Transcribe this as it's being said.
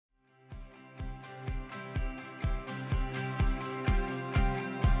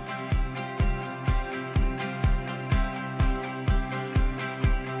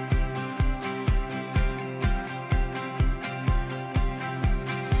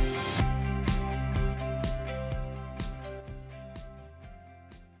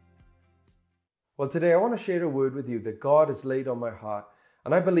Well, today I want to share a word with you that God has laid on my heart,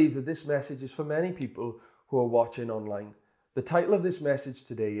 and I believe that this message is for many people who are watching online. The title of this message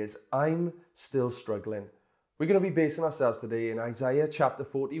today is I'm Still Struggling. We're going to be basing ourselves today in Isaiah chapter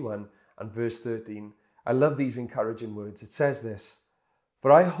 41 and verse 13. I love these encouraging words. It says this,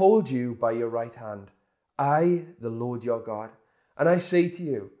 "For I hold you by your right hand, I, the Lord your God, and I say to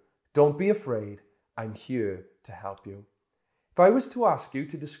you, don't be afraid, I'm here to help you." If I was to ask you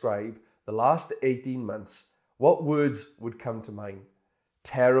to describe the last 18 months, what words would come to mind?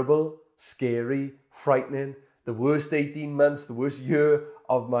 Terrible, scary, frightening, the worst 18 months, the worst year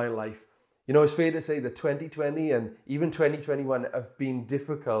of my life. You know, it's fair to say that 2020 and even 2021 have been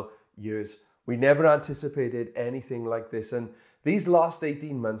difficult years. We never anticipated anything like this. And these last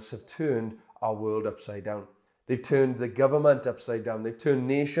 18 months have turned our world upside down. They've turned the government upside down. They've turned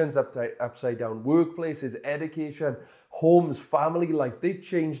nations upside down. Workplaces, education, homes, family life. They've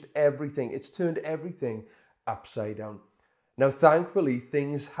changed everything. It's turned everything upside down. Now, thankfully,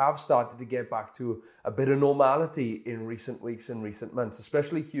 things have started to get back to a bit of normality in recent weeks and recent months,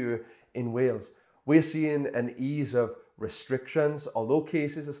 especially here in Wales. We're seeing an ease of restrictions, although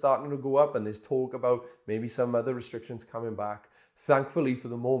cases are starting to go up and there's talk about maybe some other restrictions coming back. Thankfully, for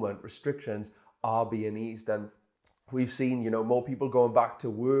the moment, restrictions are being eased, and we've seen, more people going back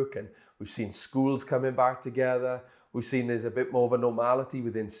to work, and we've seen schools coming back together. We've seen there's a bit more of a normality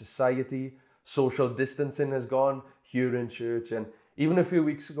within society. Social distancing has gone here in church, and even a few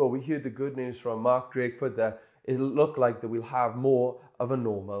weeks ago, we heard the good news from Mark Drakeford that it'll look like that we'll have more of a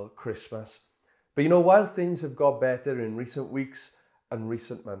normal Christmas. But while things have got better in recent weeks and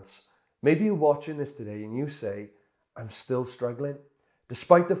recent months, maybe you're watching this today and you say, I'm still struggling.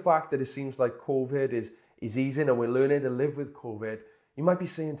 Despite the fact that it seems like COVID is easing and we're learning to live with COVID, you might be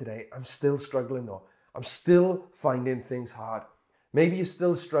saying today, I'm still struggling though. I'm still finding things hard. Maybe you're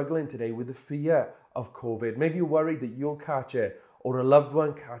still struggling today with the fear of COVID. Maybe you're worried that you'll catch it, or a loved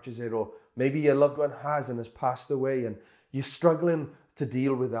one catches it, or maybe your loved one has and has passed away and you're struggling to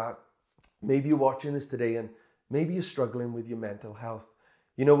deal with that. Maybe you're watching this today and maybe you're struggling with your mental health.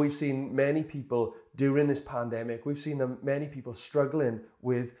 We've seen many people during this pandemic, we've seen many people struggling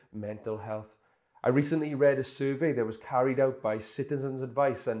with mental health. I recently read a survey that was carried out by Citizens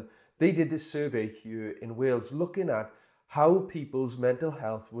Advice, and they did this survey here in Wales looking at how people's mental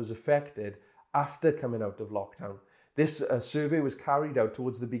health was affected after coming out of lockdown. This survey was carried out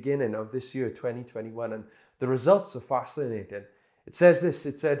towards the beginning of this year, 2021, and the results are fascinating. It says this,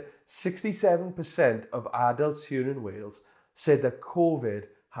 it said 67% of adults here in Wales said that COVID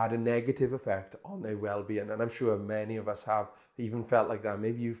had a negative effect on their well-being. And I'm sure many of us have even felt like that.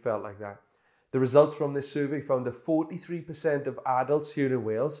 Maybe you felt like that. The results from this survey found that 43% of adults here in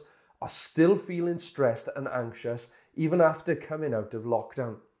Wales are still feeling stressed and anxious even after coming out of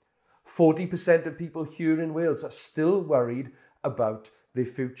lockdown. 40% of people here in Wales are still worried about their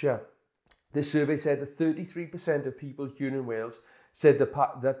future. This survey said that 33% of people here in Wales said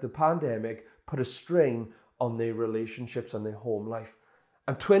that the pandemic put a strain on their relationships and their home life.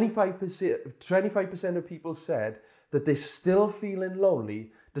 And 25% of people said that they're still feeling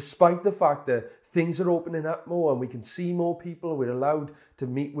lonely despite the fact that things are opening up more and we can see more people, we're allowed to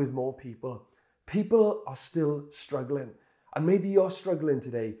meet with more people. People are still struggling. And maybe you're struggling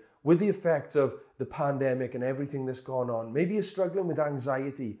today with the effects of the pandemic and everything that's gone on. Maybe you're struggling with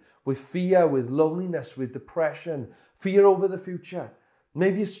anxiety, with fear, with loneliness, with depression, fear over the future.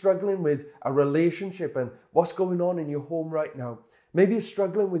 Maybe you're struggling with a relationship and what's going on in your home right now. Maybe you're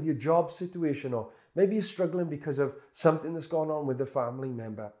struggling with your job situation, or maybe you're struggling because of something that's gone on with a family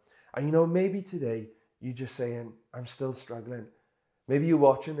member. And maybe today you're just saying, I'm still struggling. Maybe you're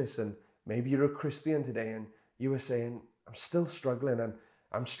watching this and maybe you're a Christian today and you were saying, I'm still struggling and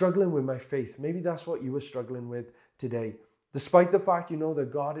I'm struggling with my faith. Maybe that's what you were struggling with today. Despite the fact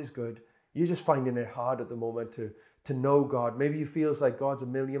that God is good, you're just finding it hard at the moment to know God. Maybe you feel like God's a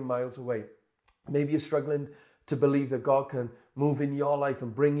million miles away. Maybe you're struggling to believe that God can move in your life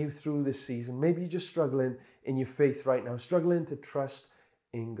and bring you through this season. Maybe you're just struggling in your faith right now, struggling to trust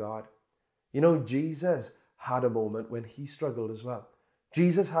in God. Jesus had a moment when he struggled as well.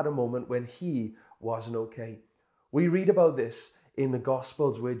 Jesus had a moment when he wasn't okay. We read about this in the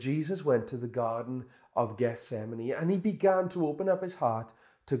Gospels where Jesus went to the Garden of Gethsemane and he began to open up his heart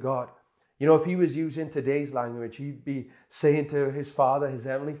to God. If he was using today's language, he'd be saying to his Father, his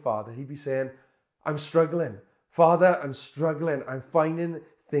Heavenly Father, he'd be saying, I'm struggling. Father, I'm struggling. I'm finding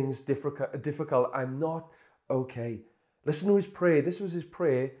things difficult. I'm not okay. Listen to his prayer. This was his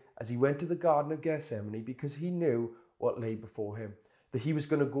prayer as he went to the Garden of Gethsemane because he knew what lay before him, that he was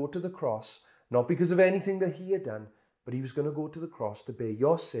going to go to the cross, not because of anything that he had done, but he was going to go to the cross to bear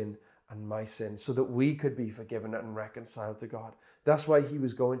your sin and my sin so that we could be forgiven and reconciled to God. That's why he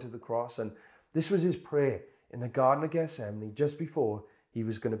was going to the cross. And this was his prayer in the Garden of Gethsemane just before he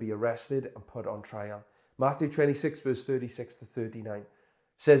was going to be arrested and put on trial. Matthew 26, verse 36 to 39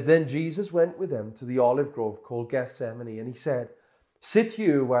 says, Then Jesus went with them to the olive grove called Gethsemane, and he said, Sit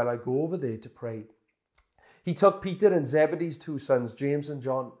here while I go over there to pray. He took Peter and Zebedee's 2 sons, James and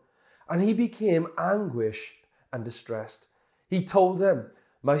John, and he became anguished and distressed. He told them,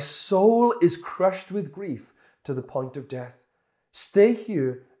 My soul is crushed with grief to the point of death. Stay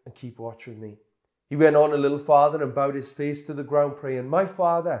here and keep watch with me. He went on a little farther and bowed his face to the ground, praying, My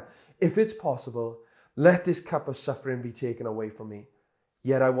Father, if it's possible, let this cup of suffering be taken away from me.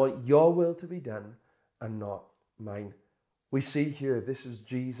 Yet I want your will to be done and not mine. We see here, this is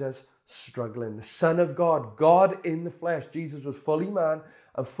Jesus struggling. The Son of God, God in the flesh. Jesus was fully man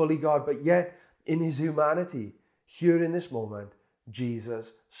and fully God, but yet in his humanity, here in this moment,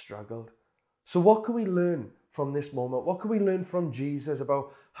 Jesus struggled. So what can we learn from this moment? What can we learn from Jesus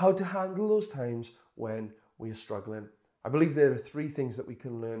about how to handle those times when we are struggling? I believe there are 3 things that we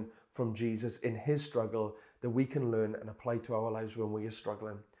can learn from Jesus in his struggle that we can learn and apply to our lives when we are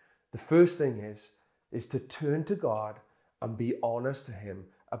struggling. The first thing is to turn to God and be honest to him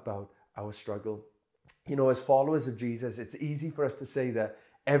about our struggle. You know, as followers of Jesus, it's easy for us to say that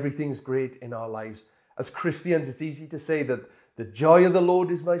everything's great in our lives. As Christians, it's easy to say that the joy of the Lord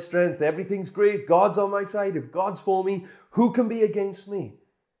is my strength. Everything's great. God's on my side. If God's for me, who can be against me?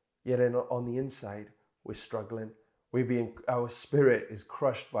 Yet on the inside, we're struggling. Our spirit is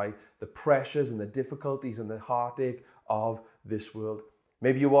crushed by the pressures and the difficulties and the heartache of this world.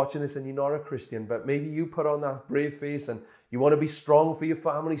 Maybe you're watching this and you're not a Christian, but maybe you put on that brave face and you want to be strong for your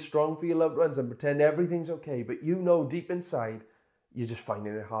family, strong for your loved ones, and pretend everything's okay. But you know deep inside, you're just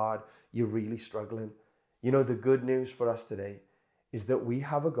finding it hard. You're really struggling. You know, the good news for us today is that we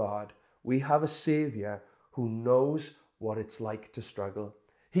have a God, we have a Savior who knows what it's like to struggle.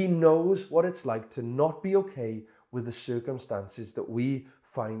 He knows what it's like to not be okay with the circumstances that we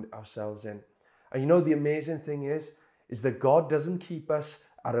find ourselves in. And you know, the amazing thing is that God doesn't keep us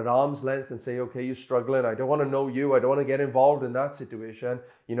at an arm's length and say, okay, you're struggling. I don't want to know you. I don't want to get involved in that situation.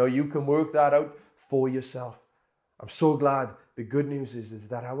 You know, you can work that out for yourself. I'm so glad. The good news is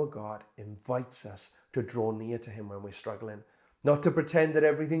that our God invites us to draw near to him when we're struggling. Not to pretend that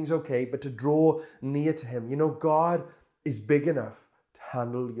everything's okay, but to draw near to him. You know, God is big enough to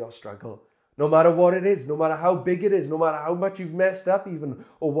handle your struggle. No matter what it is, no matter how big it is, no matter how much you've messed up even,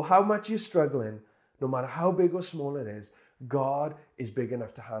 or how much you're struggling, no matter how big or small it is, God is big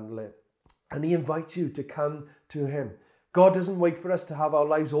enough to handle it. And he invites you to come to him. God doesn't wait for us to have our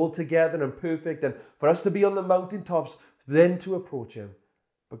lives all together and perfect and for us to be on the mountaintops, then to approach him.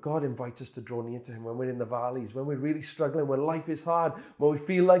 But God invites us to draw near to him when we're in the valleys, when we're really struggling, when life is hard, when we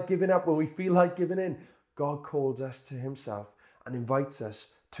feel like giving up, when we feel like giving in. God calls us to himself and invites us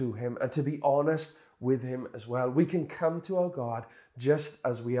to him and to be honest with him as well. We can come to our God just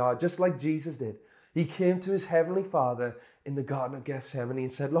as we are, just like Jesus did. He came to his heavenly Father in the Garden of Gethsemane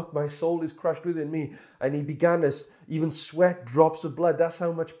and said, look, my soul is crushed within me. And he began to even sweat drops of blood. That's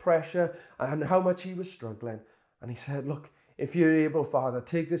how much pressure and how much he was struggling. And he said, look, if you're able, Father,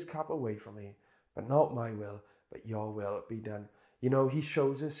 take this cup away from me, but not my will, but your will be done. You know, he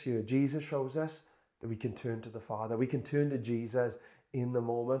shows us here, Jesus shows us that we can turn to the Father. We can turn to Jesus in the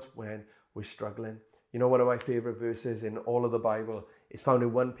moments when we're struggling. You know, one of my favorite verses in all of the Bible is found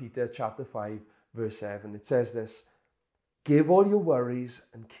in 1 Peter chapter 5, verse 7. It says this, give all your worries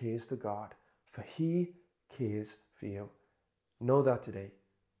and cares to God, for he cares for you. Know that today.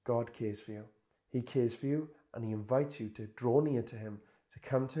 God cares for you. He cares for you, and he invites you to draw near to him, to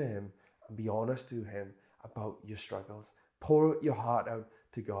come to him and be honest to him about your struggles. Pour your heart out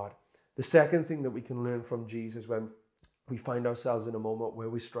to God. The second thing that we can learn from Jesus when we find ourselves in a moment where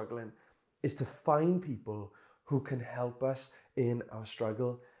we're struggling is to find people who can help us in our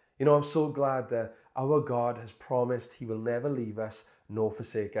struggle. You know, I'm so glad that our God has promised he will never leave us nor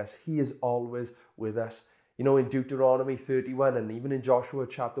forsake us. He is always with us. You know, in Deuteronomy 31 and even in Joshua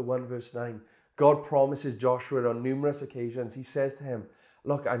chapter 1 verse 9, God promises Joshua on numerous occasions. He says to him,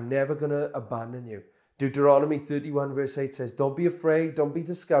 look, I'm never going to abandon you. Deuteronomy 31 verse 8 says, don't be afraid, don't be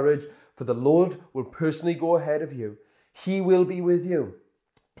discouraged, for the Lord will personally go ahead of you. He will be with you.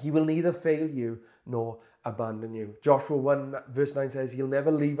 He will neither fail you nor abandon you. Joshua 1 verse 9 says, he'll never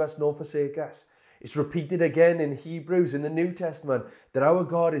leave us nor forsake us. It's repeated again in Hebrews in the New Testament that our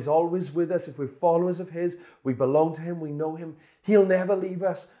God is always with us. If we're followers of his, we belong to him, we know him. He'll never leave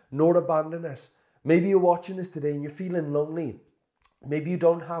us nor abandon us. Maybe you're watching this today and you're feeling lonely. Maybe you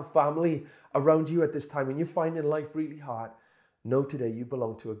don't have family around you at this time and you're finding life really hard. know today you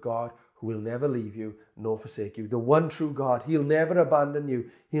belong to a God who will never leave you nor forsake you. The one true God. He'll never abandon you.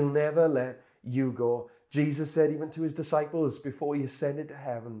 He'll never let you go. Jesus said even to his disciples before he ascended to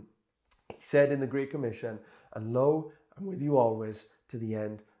heaven, he said in the Great Commission, and lo, I'm with you always to the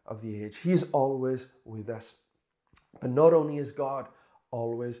end of the age. He is always with us. But not only is God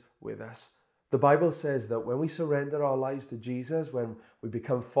always with us, the Bible says that when we surrender our lives to Jesus, when we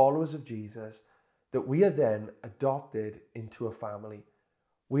become followers of Jesus, that we are then adopted into a family.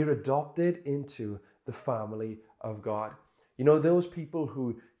 We're adopted into the family of God. You know, those people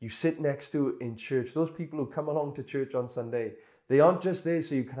who you sit next to in church, those people who come along to church on Sunday, they aren't just there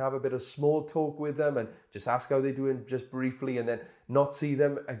so you can have a bit of small talk with them and just ask how they're doing just briefly and then not see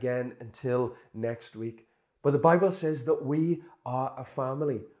them again until next week. But the Bible says that we are a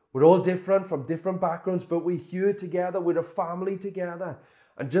family. We're all different from different backgrounds, but we're here together. We're a family together.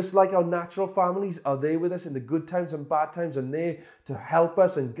 And just like our natural families are there with us in the good times and bad times and there to help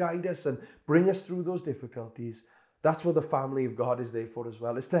us and guide us and bring us through those difficulties, that's what the family of God is there for as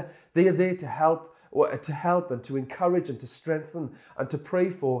well. They are there to help and to encourage and to strengthen and to pray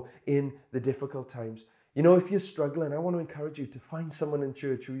for in the difficult times. You know, if you're struggling, I want to encourage you to find someone in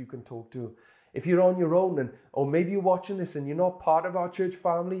church who you can talk to. If you're on your own or maybe you're watching this and you're not part of our church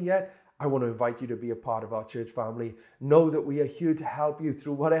family yet, I want to invite you to be a part of our church family. Know that we are here to help you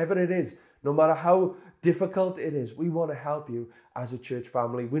through whatever it is. No matter how difficult it is, we want to help you as a church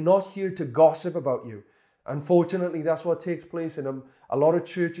family. We're not here to gossip about you. Unfortunately, that's what takes place in a lot of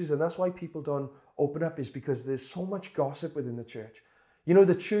churches, and that's why people don't open up, is because there's so much gossip within the church. You know,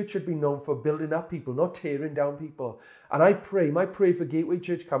 the church should be known for building up people, not tearing down people. And my prayer for Gateway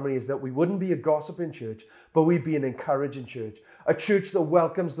Church Cymru is that we wouldn't be a gossiping church, but we'd be an encouraging church. A church that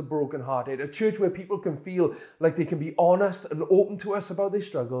welcomes the brokenhearted. A church where people can feel like they can be honest and open to us about their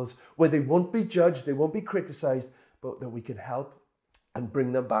struggles, where they won't be judged, they won't be criticized, but that we can help and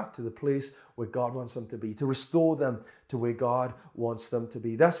bring them back to the place where God wants them to be, to restore them to where God wants them to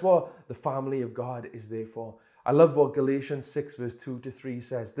be. That's what the family of God is there for. I love what Galatians 6 verse 2-3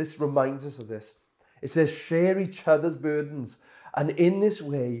 says. This reminds us of this. It says, share each other's burdens and in this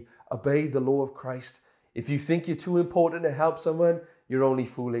way obey the law of Christ. If you think you're too important to help someone, you're only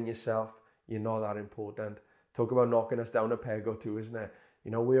fooling yourself. You're not that important. Talk about knocking us down a peg or two, isn't it? You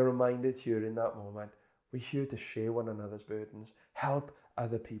know, we're reminded here in that moment, we're here to share one another's burdens, help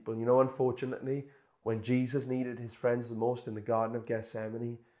other people. You know, unfortunately, when Jesus needed his friends the most in the Garden of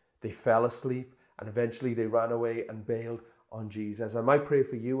Gethsemane, they fell asleep. And eventually they ran away and bailed on Jesus. And my prayer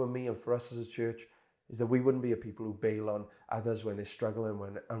for you and me and for us as a church is that we wouldn't be a people who bail on others when they're struggling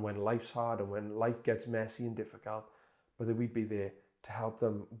and when life's hard and when life gets messy and difficult, but that we'd be there to help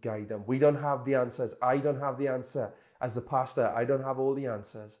them, guide them. We don't have the answers. I don't have the answer. As the pastor, I don't have all the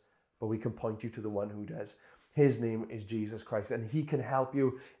answers, but we can point you to the one who does. His name is Jesus Christ, and he can help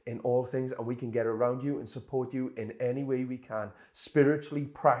you in all things, and we can get around you and support you in any way we can, spiritually,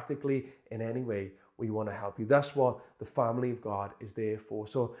 practically, in any way we want to help you. That's what the family of God is there for.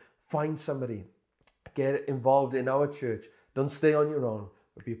 So find somebody, get involved in our church. Don't stay on your own,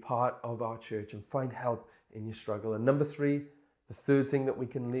 but be part of our church and find help in your struggle. And number 3, the third thing that we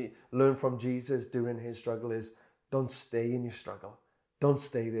can learn from Jesus during his struggle is don't stay in your struggle. Don't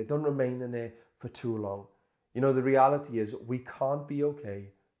stay there. Don't remain in there for too long. You know, the reality is we can't be okay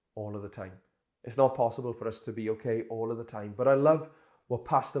all of the time. It's not possible for us to be okay all of the time. But I love what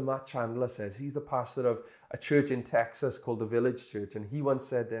Pastor Matt Chandler says. He's the pastor of a church in Texas called the Village Church. And he once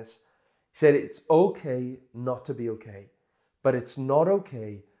said this. He said, it's okay not to be okay, but it's not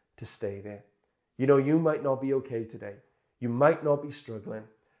okay to stay there. You know, you might not be okay today. You might not be struggling.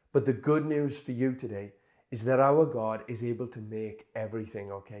 But the good news for you today is that our God is able to make everything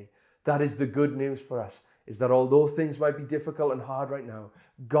okay. That is the good news for us. Is that although things might be difficult and hard right now,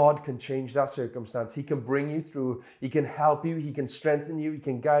 God can change that circumstance. He can bring you through. He can help you. He can strengthen you. He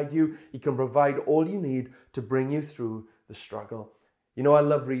can guide you. He can provide all you need to bring you through the struggle. You know, I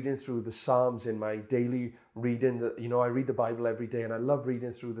love reading through the Psalms in my daily reading. You know, I read the Bible every day and I love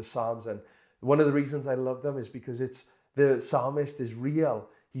reading through the Psalms. And one of the reasons I love them is because the psalmist is real.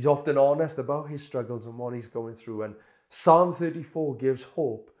 He's often honest about his struggles and what he's going through. And Psalm 34 gives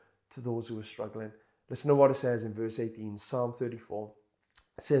hope to those who are struggling. Listen to what it says in verse 18, Psalm 34.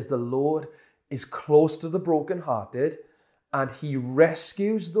 It says, the Lord is close to the brokenhearted, and he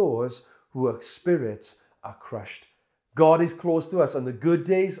rescues those whose spirits are crushed. God is close to us on the good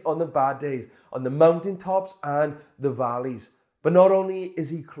days, on the bad days, on the mountaintops and the valleys. But not only is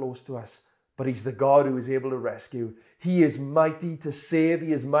he close to us, but he's the God who is able to rescue. He is mighty to save,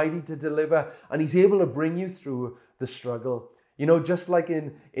 he is mighty to deliver, and he's able to bring you through the struggle. You know, just like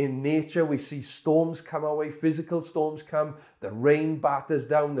in nature, we see storms come our way, physical storms come, the rain batters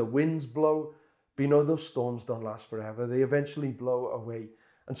down, the winds blow. But you know, those storms don't last forever. They eventually blow away.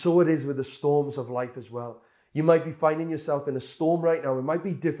 And so it is with the storms of life as well. You might be finding yourself in a storm right now. It might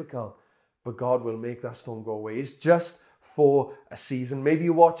be difficult, but God will make that storm go away. It's just for a season. Maybe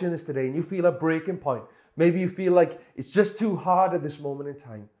you're watching this today and you feel a breaking point. Maybe you feel like it's just too hard at this moment in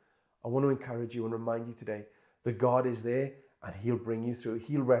time. I want to encourage you and remind you today that God is there and He'll bring you through.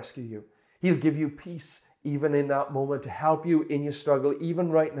 He'll rescue you. He'll give you peace even in that moment to help you in your struggle, even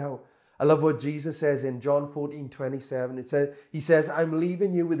right now. I love what Jesus says in John 14:27. He says, I'm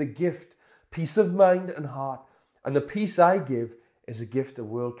leaving you with a gift, peace of mind and heart. And the peace I give is a gift the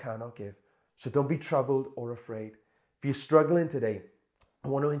world cannot give. So don't be troubled or afraid. If you're struggling today, I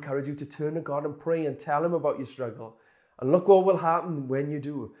want to encourage you to turn to God and pray and tell Him about your struggle. And look what will happen when you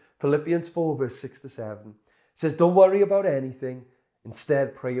do. Philippians 4 verse 6-7. It says, don't worry about anything.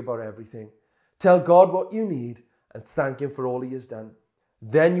 Instead, pray about everything. Tell God what you need and thank Him for all He has done.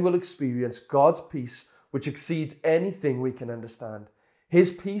 Then you will experience God's peace, which exceeds anything we can understand.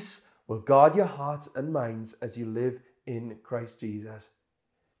 His peace will guard your hearts and minds as you live in Christ Jesus.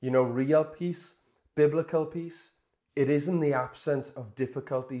 You know, real peace, biblical peace, it isn't the absence of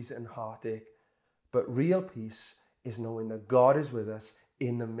difficulties and heartache, but real peace is knowing that God is with us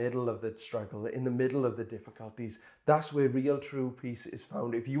in the middle of the struggle, in the middle of the difficulties. That's where real true peace is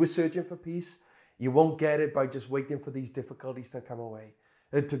found. If you were searching for peace, you won't get it by just waiting for these difficulties to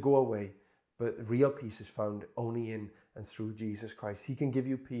go away. But real peace is found only in and through Jesus Christ. He can give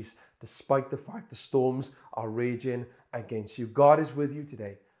you peace despite the fact the storms are raging against you. God is with you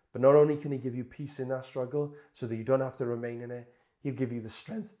today. But not only can He give you peace in that struggle so that you don't have to remain in it, He'll give you the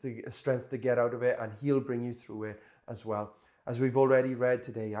strength to get out of it, and He'll bring you through it as well. As we've already read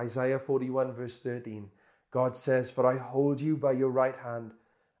today, Isaiah 41 verse 13, God says, for I hold you by your right hand,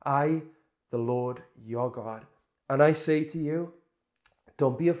 I, the Lord, your God. And I say to you,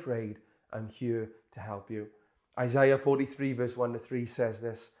 don't be afraid, I'm here to help you. Isaiah 43 verse 1-3 says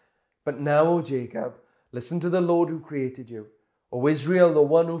this, but now, O Jacob, listen to the Lord who created you. O Israel, the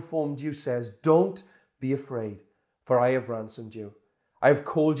one who formed you says, don't be afraid, for I have ransomed you. I have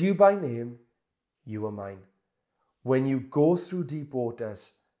called you by name, you are mine. When you go through deep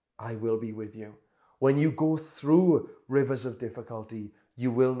waters, I will be with you. When you go through rivers of difficulty, you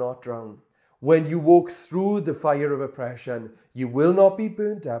will not drown. When you walk through the fire of oppression, you will not be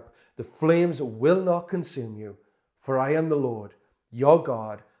burnt up. The flames will not consume you. For I am the Lord, your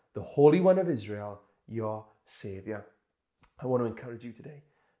God, the Holy One of Israel, your Savior. I want to encourage you today.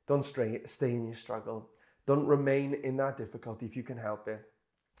 Don't stay in your struggle. Don't remain in that difficulty if you can help it.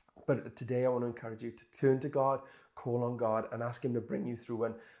 But today I want to encourage you to turn to God, call on God, and ask Him to bring you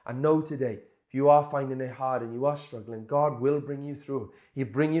through. And know today, if you are finding it hard and you are struggling, God will bring you through. He'll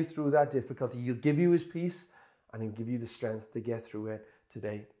bring you through that difficulty. He'll give you His peace, and He'll give you the strength to get through it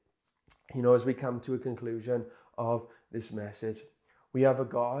today. You know, as we come to a conclusion of this message, we have a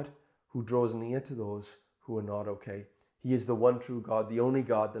God who draws near to those who are not okay. He is the one true God, the only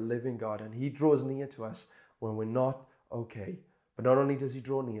God, the living God, and He draws near to us when we're not okay. But not only does He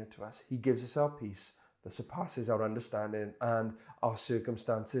draw near to us, He gives us our peace that surpasses our understanding and our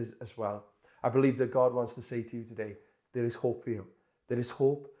circumstances as well. I believe that God wants to say to you today, there is hope for you. There is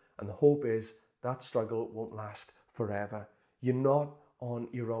hope, and the hope is that struggle won't last forever. You're not on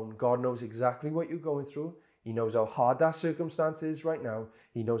your own. God knows exactly what you're going through. He knows how hard that circumstance is right now.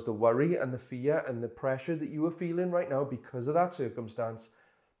 He knows the worry and the fear and the pressure that you are feeling right now because of that circumstance.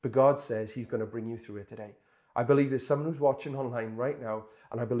 But God says He's going to bring you through it today. I believe there's someone who's watching online right now,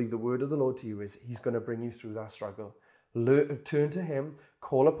 and I believe the word of the Lord to you is He's going to bring you through that struggle. Turn to Him,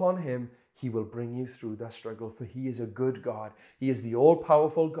 call upon Him. He will bring you through that struggle, for He is a good God. He is the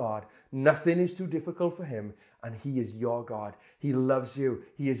all-powerful God. Nothing is too difficult for Him, and He is your God. He loves you.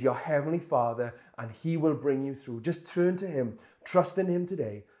 He is your Heavenly Father, and He will bring you through. Just turn to Him, trust in Him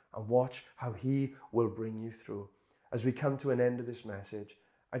today, and watch how He will bring you through. As we come to an end of this message,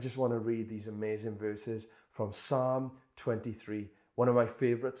 I just want to read these amazing verses from Psalm 23, one of my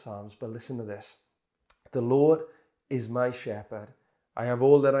favorite Psalms, but listen to this. The Lord is my shepherd. I have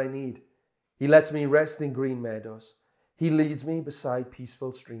all that I need. He lets me rest in green meadows. He leads me beside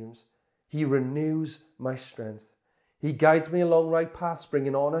peaceful streams. He renews my strength. He guides me along right paths,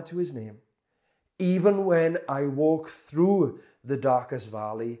 bringing honor to His name. Even when I walk through the darkest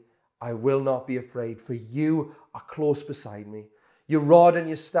valley, I will not be afraid, for You are close beside me. Your rod and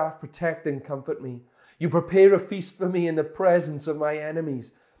Your staff protect and comfort me. You prepare a feast for me in the presence of my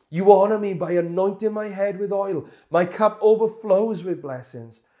enemies. You honor me by anointing my head with oil. My cup overflows with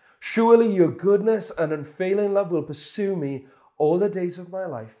blessings. Surely Your goodness and unfailing love will pursue me all the days of my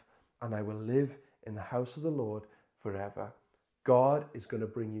life, and I will live in the house of the Lord forever. God is going to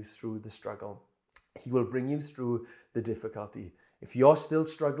bring you through the struggle. He will bring you through the difficulty. If you're still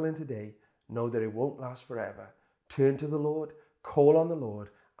struggling today, know that it won't last forever. Turn to the Lord, call on the Lord,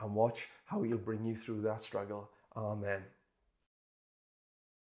 and watch how He'll bring you through that struggle. Amen.